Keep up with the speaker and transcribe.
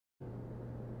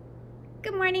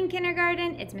Good morning,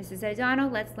 kindergarten. It's Mrs. O'Donnell.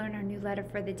 Let's learn our new letter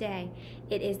for the day.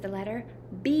 It is the letter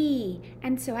B,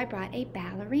 and so I brought a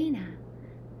ballerina.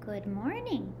 Good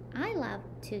morning. I love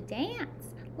to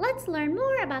dance. Let's learn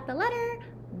more about the letter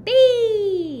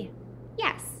B.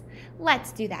 Yes,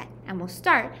 let's do that, and we'll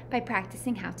start by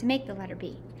practicing how to make the letter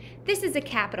B. This is a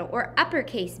capital or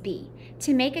uppercase B.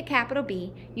 To make a capital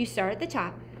B, you start at the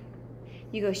top.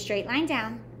 You go straight line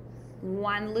down,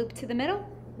 one loop to the middle,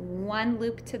 one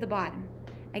loop to the bottom.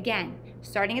 Again,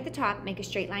 starting at the top, make a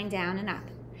straight line down and up.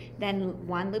 Then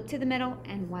one loop to the middle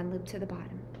and one loop to the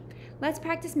bottom. Let's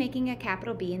practice making a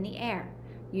capital B in the air.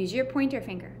 Use your pointer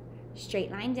finger.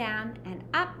 Straight line down and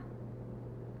up.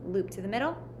 Loop to the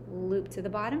middle, loop to the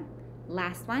bottom.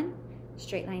 Last one,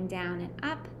 straight line down and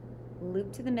up.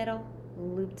 Loop to the middle,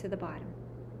 loop to the bottom.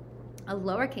 A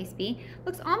lowercase b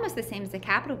looks almost the same as a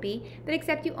capital B, but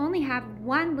except you only have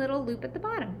one little loop at the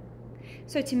bottom.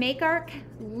 So to make our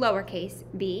lowercase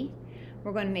b,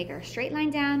 we're going to make our straight line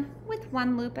down with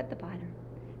one loop at the bottom.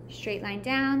 Straight line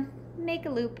down, make a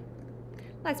loop.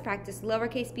 Let's practice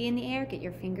lowercase b in the air. Get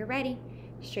your finger ready.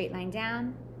 Straight line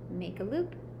down, make a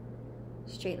loop.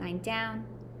 Straight line down,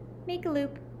 make a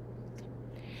loop.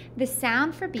 The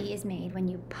sound for B is made when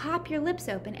you pop your lips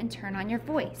open and turn on your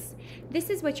voice. This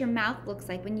is what your mouth looks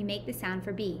like when you make the sound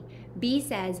for B. B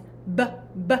says B,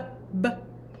 B, B.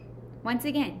 Once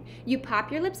again, you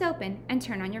pop your lips open and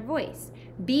turn on your voice.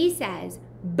 B says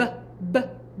B, B,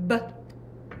 B.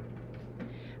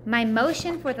 My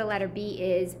motion for the letter B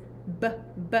is B,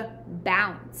 B,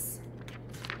 bounce.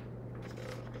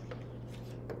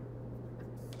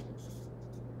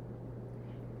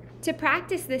 To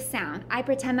practice this sound, I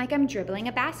pretend like I'm dribbling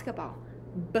a basketball.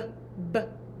 B, B,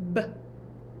 B.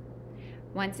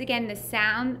 Once again, the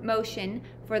sound motion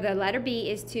for the letter B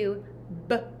is to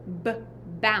B, B,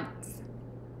 bounce.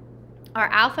 Our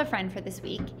alpha friend for this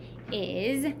week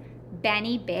is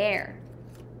Benny Bear.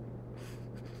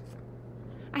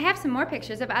 I have some more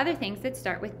pictures of other things that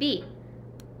start with B.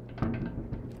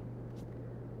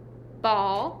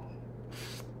 Ball,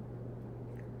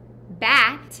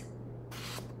 bat,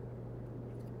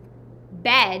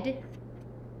 bed,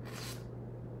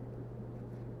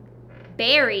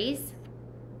 berries,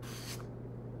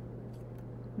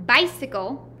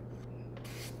 bicycle,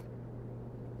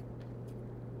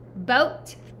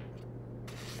 boat,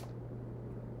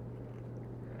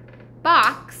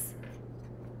 box,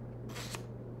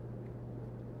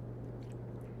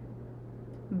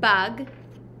 bug,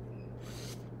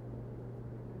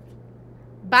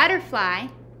 butterfly,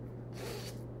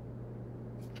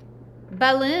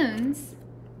 balloons,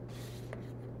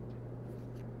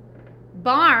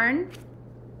 barn,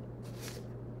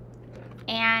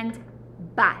 and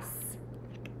bus.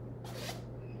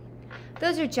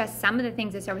 Those are just some of the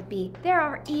things that start with B. There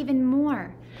are even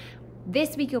more.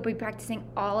 This week you'll be practicing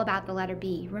all about the letter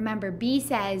B. Remember, B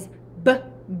says B,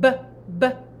 B, B.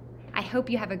 I hope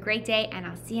you have a great day, and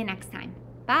I'll see you next time.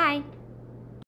 Bye.